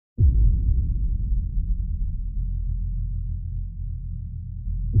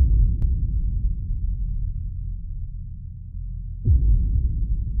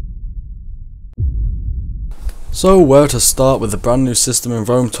So where to start with the brand new system in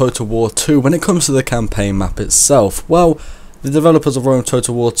Rome Total War 2 when it comes to the campaign map itself? Well, the developers of Rome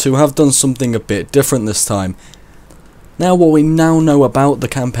Total War 2 have done something a bit different this time. Now what we now know about the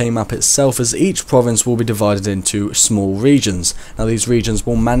campaign map itself is each province will be divided into small regions. Now these regions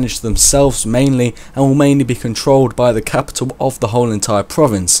will manage themselves mainly and will mainly be controlled by the capital of the whole entire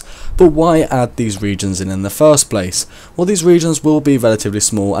province. But why add these regions in the first place? Well, these regions will be relatively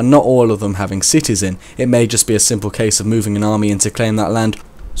small and not all of them having cities in. It may just be a simple case of moving an army in to claim that land.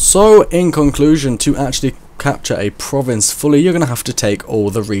 So in conclusion, to actually capture a province fully, you're going to have to take all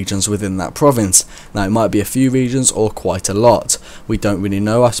the regions within that province. Now it might be a few regions or quite a lot. We don't really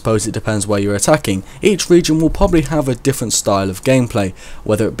know. I suppose it depends where you're attacking. Each region will probably have a different style of gameplay,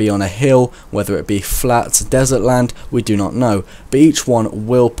 whether it be on a hill, whether it be flat, desert land, we do not know. But each one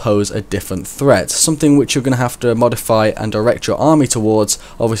will pose a different threat, something which you're going to have to modify and direct your army towards,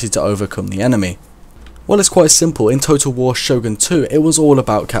 obviously to overcome the enemy. Well, it's quite simple. In Total War Shogun 2, it was all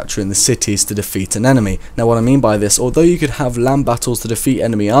about capturing the cities to defeat an enemy. Now what I mean by this, although you could have land battles to defeat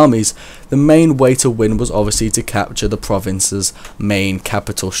enemy armies, the main way to win was obviously to capture the province's main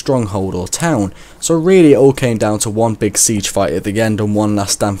capital stronghold or town. So really it all came down to one big siege fight at the end and one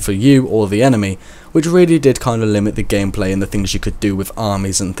last stand for you or the enemy, which really did kind of limit the gameplay and the things you could do with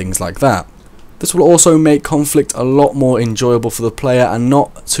armies and things like that. This will also make conflict a lot more enjoyable for the player and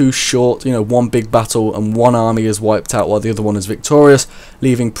not too short, one big battle and one army is wiped out while the other one is victorious,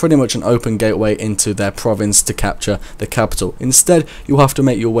 leaving pretty much an open gateway into their province to capture the capital. Instead, you'll have to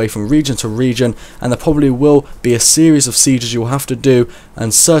make your way from region to region, and there probably will be a series of sieges you'll have to do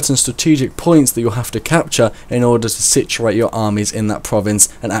and certain strategic points that you'll have to capture in order to situate your armies in that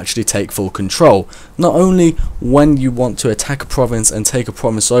province and actually take full control. Not only when you want to attack a province and take a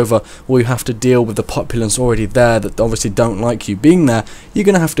province over, will you have to deal with the populace already there that obviously don't like you being there, you're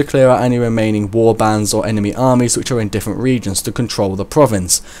going to have to clear out any remaining war bands or enemy armies which are in different regions to control the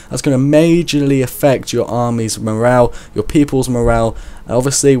province. That's going to majorly affect your army's morale, your people's morale, and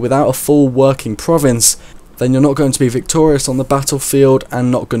obviously without a full working province, then you're not going to be victorious on the battlefield and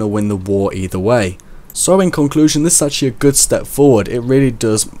not going to win the war either way. So in conclusion, this is actually a good step forward. It really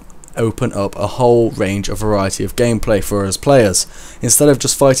does open up a whole range of variety of gameplay for us players. Instead of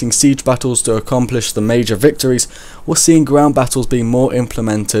just fighting siege battles to accomplish the major victories, we're seeing ground battles being more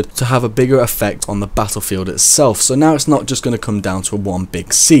implemented to have a bigger effect on the battlefield itself. So now it's not just going to come down to one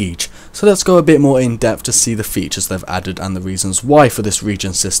big siege. So let's go a bit more in depth to see the features they've added and the reasons why for this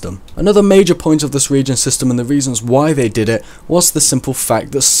region system. Another major point of this region system and the reasons why they did it was the simple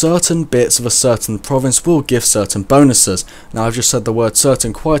fact that certain bits of a certain province will give certain bonuses. Now I've just said the word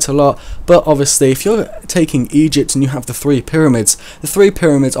certain quite a lot, but obviously if you're taking Egypt and you have the three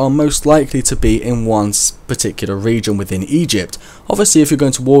pyramids are most likely to be in one particular region within Egypt. Obviously if you're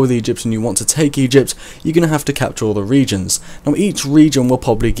going to war with Egypt and you want to take Egypt, you're going to have to capture all the regions. Now each region will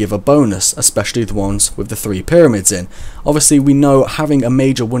probably give a bonus, especially the ones with the three pyramids in. Obviously we know having a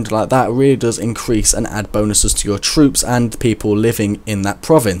major wonder like that really does increase and add bonuses to your troops and people living in that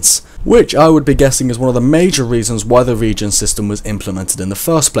province, which I would be guessing is one of the major reasons why the region system was implemented in the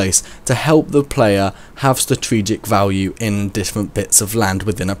first place, to help the player have strategic value in different bits of land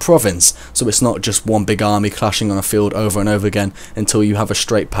within a province. So it's not just one big army clashing on a field over and over again until you have a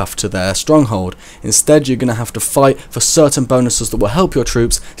straight path to their stronghold. Instead you're going to have to fight for certain bonuses that will help your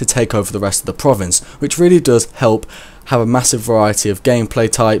troops to take over the rest of the province, which really does help have a massive variety of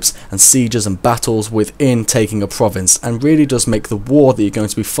gameplay types and sieges and battles within taking a province, and really does make the war that you're going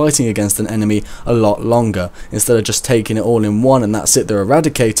to be fighting against an enemy a lot longer. Instead of just taking it all in one and that's it, they're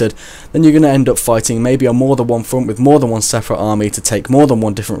eradicated, then you're going to end up fighting maybe on more than one front with more than one separate army to take more than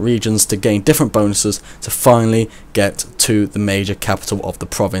one different regions to gain different bonuses to finally get to the major capital of the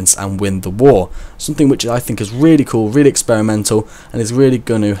province and win the war. Something which I think is really cool, really experimental, and is really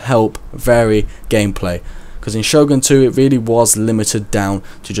going to help vary gameplay. Because in Shogun 2 it really was limited down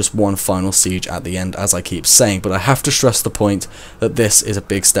to just one final siege at the end, as I keep saying, but I have to stress the point that this is a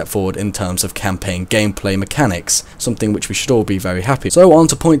big step forward in terms of campaign gameplay mechanics, something which we should all be very happy. So on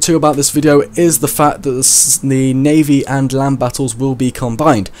to point 2 about this video is the fact that the navy and land battles will be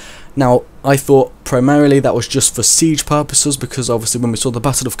combined. Now I thought primarily that was just for siege purposes, because obviously when we saw the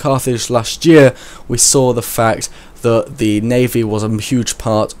Battle of Carthage last year we saw the fact that the navy was a huge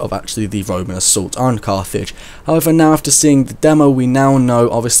part of actually the Roman assault on Carthage. However, now after seeing the demo we now know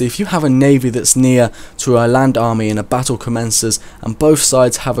obviously if you have a navy that's near to a land army and a battle commences and both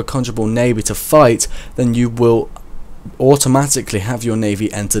sides have a considerable navy to fight, then you will automatically have your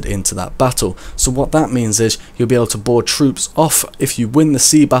navy entered into that battle. So what that means is you'll be able to board troops off if you win the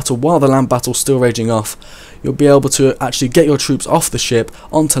sea battle while the land battle's still raging off. you'll be able to actually get your troops off the ship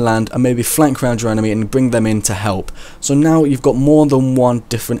onto land and maybe flank around your enemy and bring them in to help. So now you've got more than one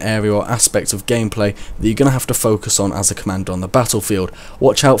different area or aspect of gameplay that you're going to have to focus on as a commander on the battlefield.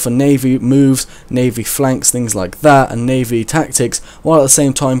 Watch out for navy moves, navy flanks, things like that, and navy tactics, while at the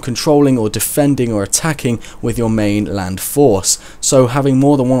same time controlling or defending or attacking with your main land force. So having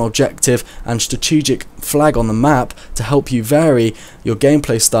more than one objective and strategic flag on the map to help you vary your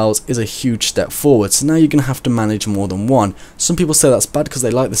gameplay styles is a huge step forward. So now you're going to have to manage more than one. Some people say that's bad because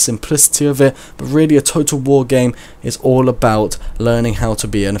they like the simplicity of it, but really a Total War game is all about learning how to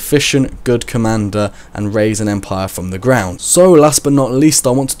be an efficient, good commander and raise an empire from the ground. So last but not least,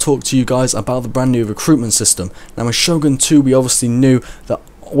 I want to talk to you guys about the brand new recruitment system. Now in Shogun 2 we obviously knew that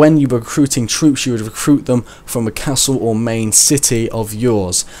when you were recruiting troops, you would recruit them from a castle or main city of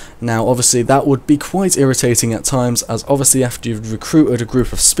yours. Now obviously that would be quite irritating at times, as obviously after you've recruited a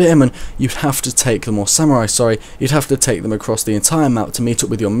group of spearmen, you'd have to take them, or samurai sorry, you'd have to take them across the entire map to meet up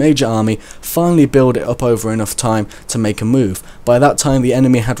with your major army, finally build it up over enough time to make a move. By that time the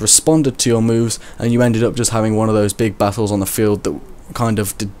enemy had responded to your moves and you ended up just having one of those big battles on the field that kind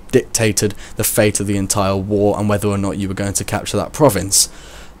of dictated the fate of the entire war and whether or not you were going to capture that province.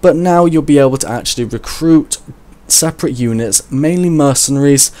 But now you'll be able to actually recruit separate units, mainly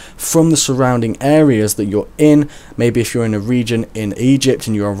mercenaries from the surrounding areas that you're in. Maybe if you're in a region in Egypt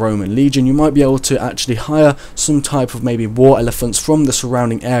and you're a Roman legion, you might be able to actually hire some type of maybe war elephants from the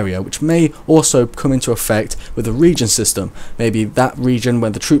surrounding area, which may also come into effect with the region system. Maybe that region where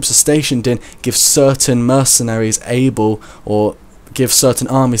the troops are stationed in gives certain mercenaries able, or give certain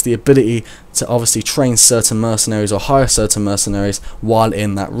armies the ability to obviously train certain mercenaries or hire certain mercenaries while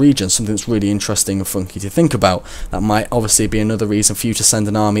in that region. Something that's really interesting and funky to think about. That might obviously be another reason for you to send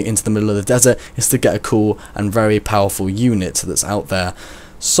an army into the middle of the desert, is to get a cool and very powerful unit that's out there.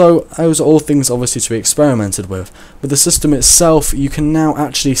 So those are all things obviously to be experimented with. With the system itself, you can now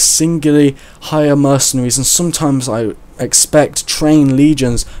actually singularly hire mercenaries, and sometimes I expect train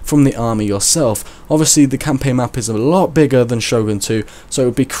legions from the army yourself. Obviously the campaign map is a lot bigger than Shogun 2, so it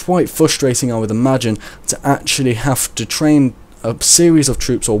would be quite frustrating, I would imagine, to actually have to train a series of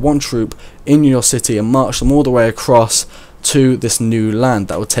troops or one troop in your city and march them all the way across to this new land.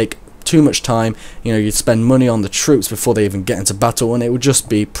 That would take too much time. You know, you'd spend money on the troops before they even get into battle, and it would just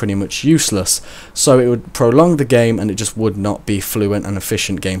be pretty much useless. So it would prolong the game, and it just would not be fluent and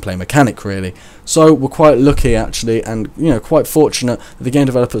efficient gameplay mechanic really. So we're quite lucky actually, and quite fortunate that the game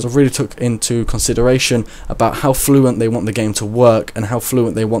developers have really took into consideration about how fluent they want the game to work and how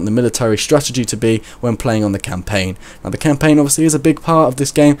fluent they want the military strategy to be when playing on the campaign. Now the campaign obviously is a big part of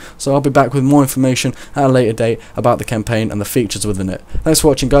this game, so I'll be back with more information at a later date about the campaign and the features within it. Thanks for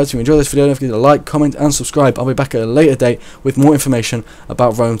watching guys. If you enjoyed this video, don't forget to like, comment and subscribe. I'll be back at a later date with more information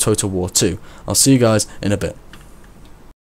about Rome Total War 2. I'll see you guys in a bit.